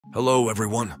Hello,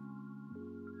 everyone.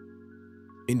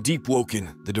 In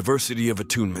Deepwoken, the diversity of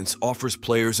attunements offers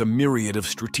players a myriad of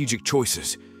strategic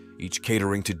choices, each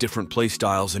catering to different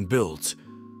playstyles and builds.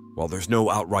 While there's no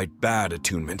outright bad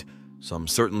attunement, some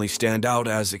certainly stand out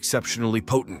as exceptionally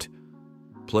potent.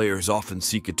 Players often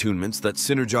seek attunements that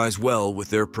synergize well with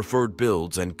their preferred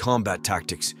builds and combat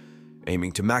tactics,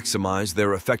 aiming to maximize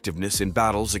their effectiveness in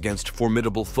battles against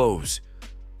formidable foes.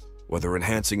 Whether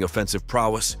enhancing offensive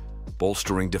prowess,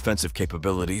 bolstering defensive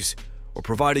capabilities, or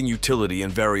providing utility in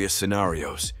various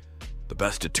scenarios, the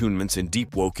best attunements in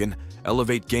Deepwoken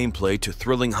elevate gameplay to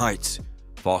thrilling heights,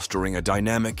 fostering a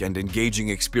dynamic and engaging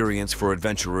experience for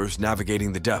adventurers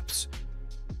navigating the depths.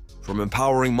 From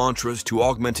empowering mantras to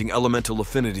augmenting elemental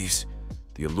affinities,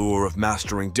 the allure of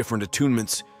mastering different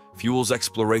attunements fuels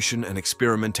exploration and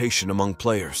experimentation among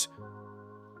players.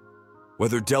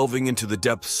 Whether delving into the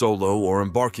depths solo or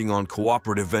embarking on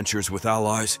cooperative ventures with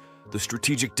allies, the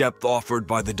strategic depth offered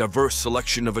by the diverse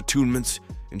selection of attunements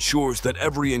ensures that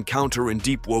every encounter in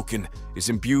Deepwoken is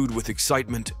imbued with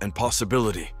excitement and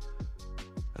possibility.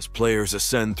 As players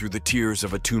ascend through the tiers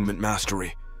of attunement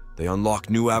mastery, they unlock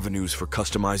new avenues for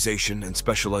customization and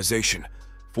specialization,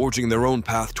 forging their own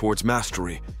path towards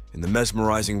mastery in the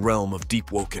mesmerizing realm of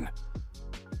Deepwoken.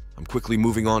 I'm quickly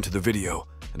moving on to the video,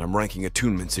 and I'm ranking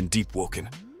attunements in Deepwoken.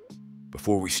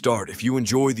 Before we start, if you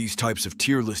enjoy these types of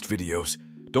tier list videos,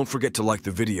 don't forget to like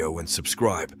the video and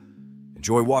subscribe.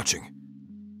 Enjoy watching.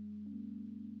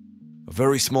 A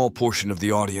very small portion of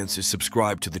the audience is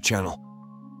subscribed to the channel.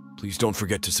 Please don't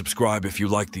forget to subscribe if you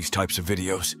like these types of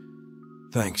videos.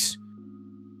 Thanks.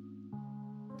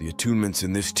 The attunements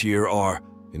in this tier are,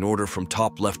 in order from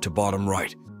top left to bottom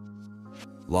right.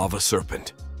 Lava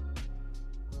Serpent.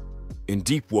 In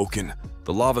Deepwoken,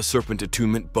 the Lava Serpent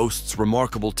attunement boasts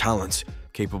remarkable talents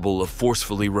capable of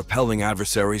forcefully repelling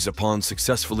adversaries upon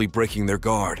successfully breaking their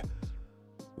guard.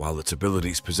 While its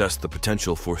abilities possess the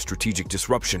potential for strategic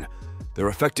disruption, their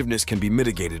effectiveness can be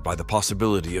mitigated by the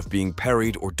possibility of being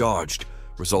parried or dodged,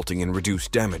 resulting in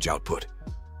reduced damage output.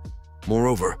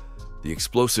 Moreover, the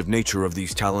explosive nature of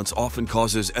these talents often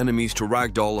causes enemies to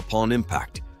ragdoll upon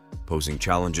impact, posing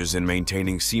challenges in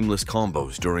maintaining seamless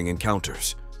combos during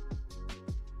encounters.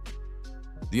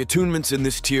 The attunements in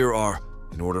this tier are,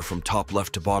 in order from top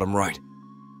left to bottom right,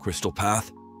 Crystal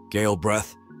Path, Gale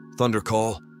Breath,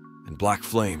 Thundercall, and Black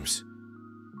Flames.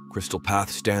 Crystal Path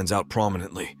stands out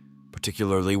prominently,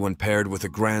 particularly when paired with a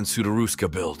Grand Sudaruska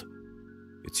build.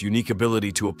 Its unique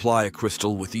ability to apply a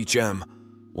crystal with each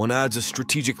one adds a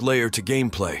strategic layer to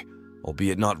gameplay,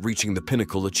 albeit not reaching the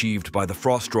pinnacle achieved by the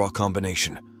Frostdraw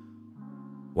combination.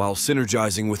 While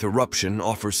synergizing with Eruption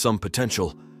offers some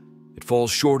potential, it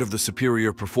falls short of the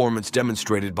superior performance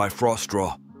demonstrated by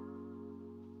Frostdraw.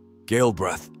 Gale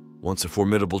Breath, once a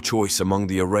formidable choice among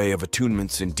the array of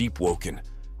attunements in Deepwoken,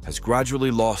 has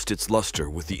gradually lost its luster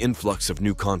with the influx of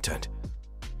new content.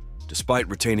 Despite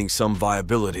retaining some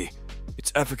viability,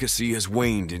 its efficacy has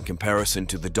waned in comparison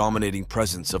to the dominating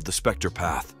presence of the Spectre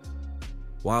Path.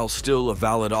 While still a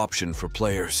valid option for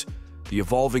players, the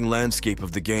evolving landscape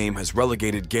of the game has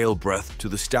relegated Gale Breath to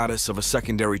the status of a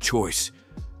secondary choice,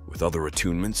 with other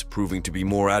attunements proving to be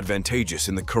more advantageous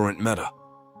in the current meta.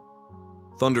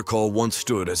 Thundercall once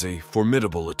stood as a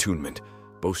formidable attunement,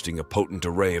 boasting a potent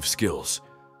array of skills.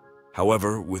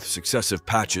 However, with successive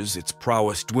patches, its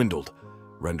prowess dwindled,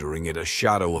 rendering it a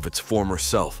shadow of its former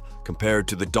self compared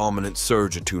to the dominant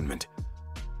Surge attunement.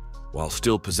 While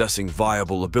still possessing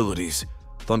viable abilities,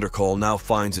 Thundercall now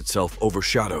finds itself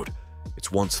overshadowed,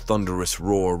 its once thunderous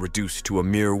roar reduced to a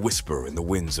mere whisper in the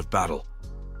winds of battle.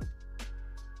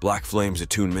 Black Flame's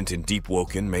attunement in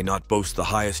Deepwoken may not boast the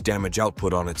highest damage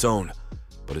output on its own,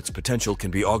 but its potential can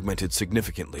be augmented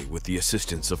significantly with the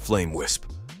assistance of Flame Wisp.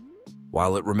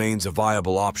 While it remains a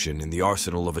viable option in the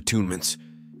arsenal of attunements,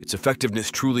 its effectiveness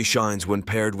truly shines when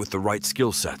paired with the right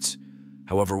skill sets.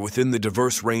 However, within the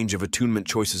diverse range of attunement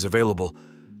choices available,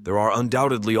 there are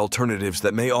undoubtedly alternatives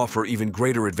that may offer even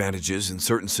greater advantages in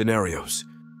certain scenarios.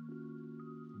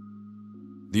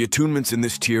 The attunements in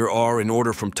this tier are, in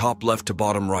order from top left to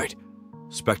bottom right,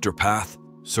 Spectre Path,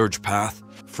 Surge Path,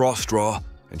 Frostdraw,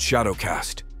 and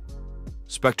Shadowcast.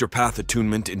 Spectre Path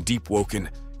attunement in Deepwoken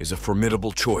is a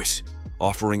formidable choice,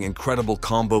 offering incredible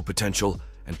combo potential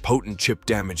and potent chip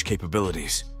damage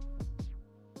capabilities.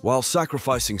 While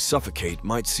sacrificing Suffocate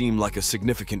might seem like a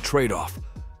significant trade-off,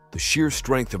 the sheer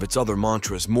strength of its other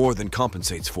mantras more than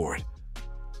compensates for it.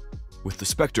 With the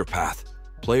Spectre Path,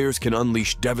 players can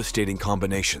unleash devastating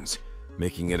combinations,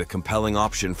 making it a compelling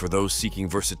option for those seeking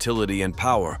versatility and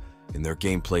power in their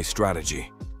gameplay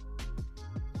strategy.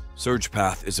 Surge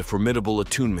Path is a formidable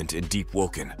attunement in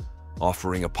Deepwoken,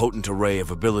 offering a potent array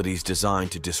of abilities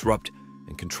designed to disrupt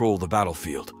and control the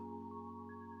battlefield.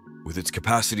 With its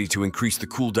capacity to increase the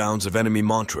cooldowns of enemy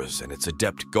mantras and its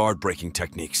adept guard-breaking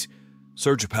techniques,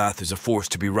 Surgepath is a force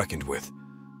to be reckoned with.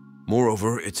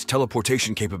 Moreover, its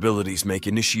teleportation capabilities make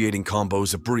initiating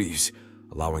combos a breeze,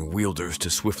 allowing wielders to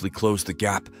swiftly close the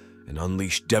gap and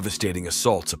unleash devastating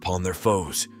assaults upon their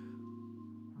foes.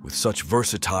 With such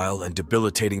versatile and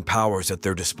debilitating powers at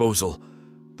their disposal,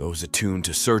 those attuned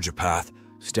to Surgepath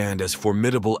stand as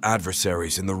formidable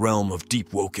adversaries in the realm of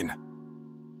Deepwoken.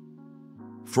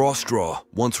 Frostdraw,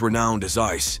 once renowned as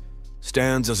ice,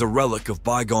 stands as a relic of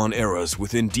bygone eras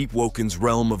within Deepwoken's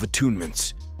realm of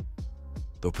attunements.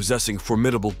 Though possessing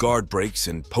formidable guard breaks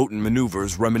and potent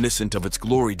maneuvers reminiscent of its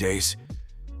glory days,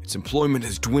 its employment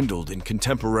has dwindled in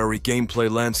contemporary gameplay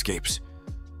landscapes.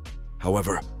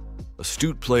 However,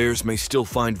 astute players may still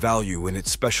find value in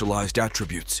its specialized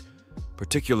attributes,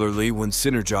 particularly when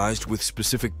synergized with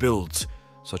specific builds,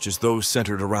 such as those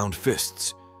centered around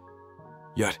fists.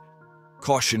 Yet,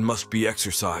 caution must be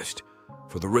exercised,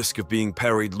 for the risk of being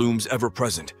parried looms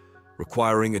ever-present,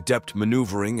 requiring adept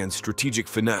maneuvering and strategic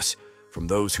finesse from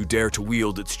those who dare to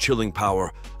wield its chilling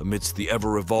power amidst the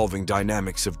ever-evolving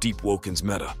dynamics of Deepwoken's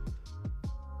meta.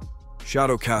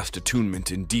 Shadowcast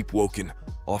Attunement in Deepwoken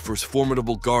offers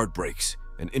formidable guard breaks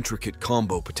and intricate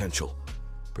combo potential,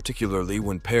 particularly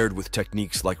when paired with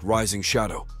techniques like Rising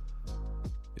Shadow.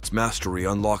 Its mastery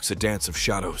unlocks a dance of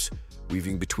shadows,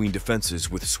 weaving between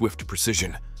defenses with swift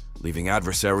precision, leaving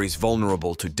adversaries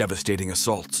vulnerable to devastating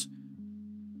assaults.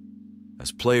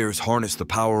 As players harness the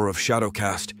power of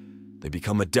Shadowcast, they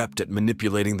become adept at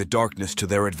manipulating the darkness to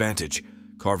their advantage,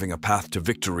 carving a path to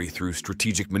victory through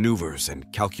strategic maneuvers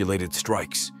and calculated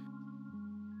strikes.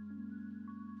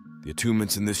 The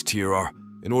attunements in this tier are,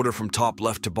 in order from top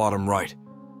left to bottom right: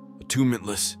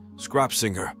 Attunementless,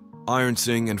 Scrapsinger,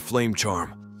 Ironsing, and Flame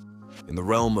Charm. In the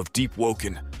realm of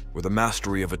Deepwoken, where the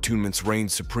mastery of attunements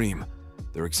reigns supreme,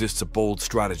 there exists a bold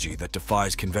strategy that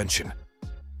defies convention: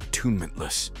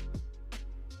 Attunementless.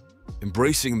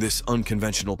 Embracing this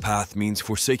unconventional path means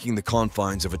forsaking the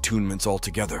confines of attunements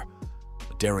altogether,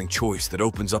 a daring choice that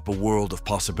opens up a world of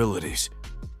possibilities.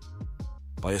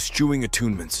 By eschewing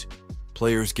attunements,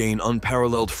 players gain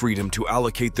unparalleled freedom to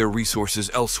allocate their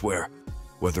resources elsewhere,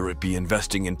 whether it be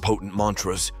investing in potent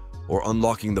mantras or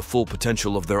unlocking the full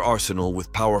potential of their arsenal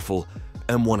with powerful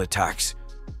M1 attacks,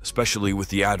 especially with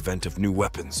the advent of new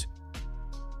weapons.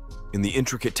 In the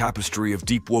intricate tapestry of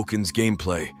Deepwoken's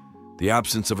gameplay, the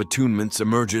absence of attunements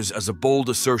emerges as a bold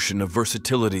assertion of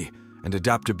versatility and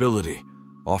adaptability,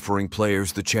 offering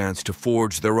players the chance to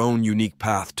forge their own unique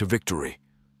path to victory.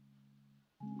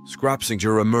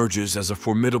 Scrapsinger emerges as a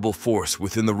formidable force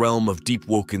within the realm of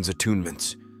Deepwoken's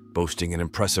attunements, boasting an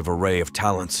impressive array of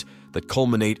talents that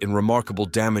culminate in remarkable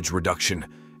damage reduction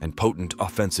and potent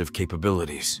offensive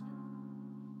capabilities.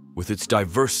 With its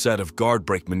diverse set of guard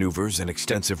break maneuvers and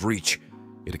extensive reach,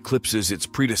 it eclipses its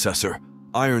predecessor,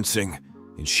 Ironsing,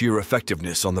 in sheer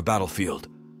effectiveness on the battlefield.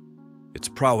 Its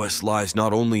prowess lies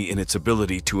not only in its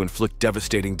ability to inflict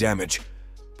devastating damage,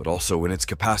 but also in its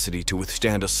capacity to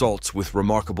withstand assaults with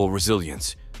remarkable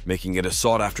resilience, making it a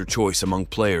sought-after choice among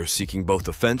players seeking both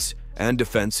offense and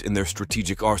defense in their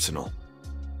strategic arsenal.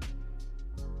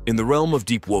 In the realm of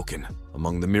Deepwoken,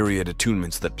 among the myriad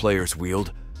attunements that players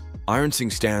wield,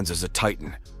 Ironsing stands as a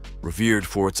titan, revered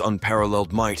for its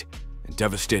unparalleled might and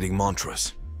devastating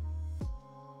mantras.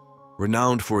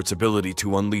 Renowned for its ability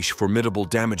to unleash formidable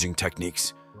damaging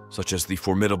techniques, such as the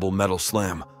formidable Metal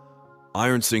Slam,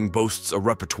 Ironsing boasts a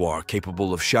repertoire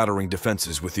capable of shattering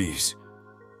defenses with ease.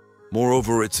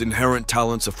 Moreover, its inherent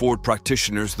talents afford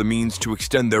practitioners the means to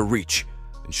extend their reach,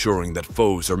 ensuring that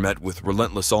foes are met with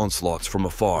relentless onslaughts from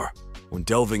afar. When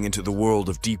delving into the world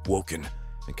of Deepwoken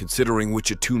and considering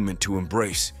which attunement to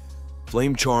embrace,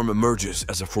 Flame Charm emerges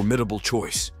as a formidable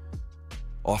choice.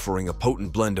 Offering a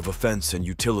potent blend of offense and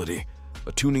utility,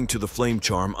 attuning to the Flame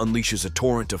Charm unleashes a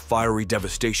torrent of fiery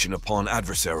devastation upon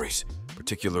adversaries,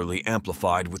 particularly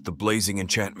amplified with the Blazing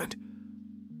Enchantment.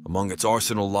 Among its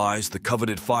arsenal lies the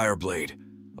coveted Fireblade,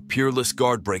 a peerless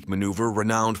guard break maneuver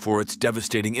renowned for its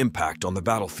devastating impact on the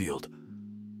battlefield.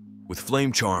 With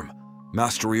Flame Charm,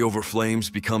 mastery over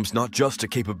flames becomes not just a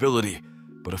capability,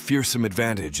 but a fearsome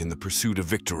advantage in the pursuit of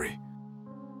victory.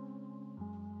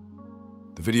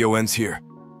 The video ends here.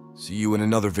 See you in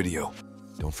another video.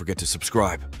 Don't forget to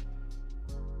subscribe.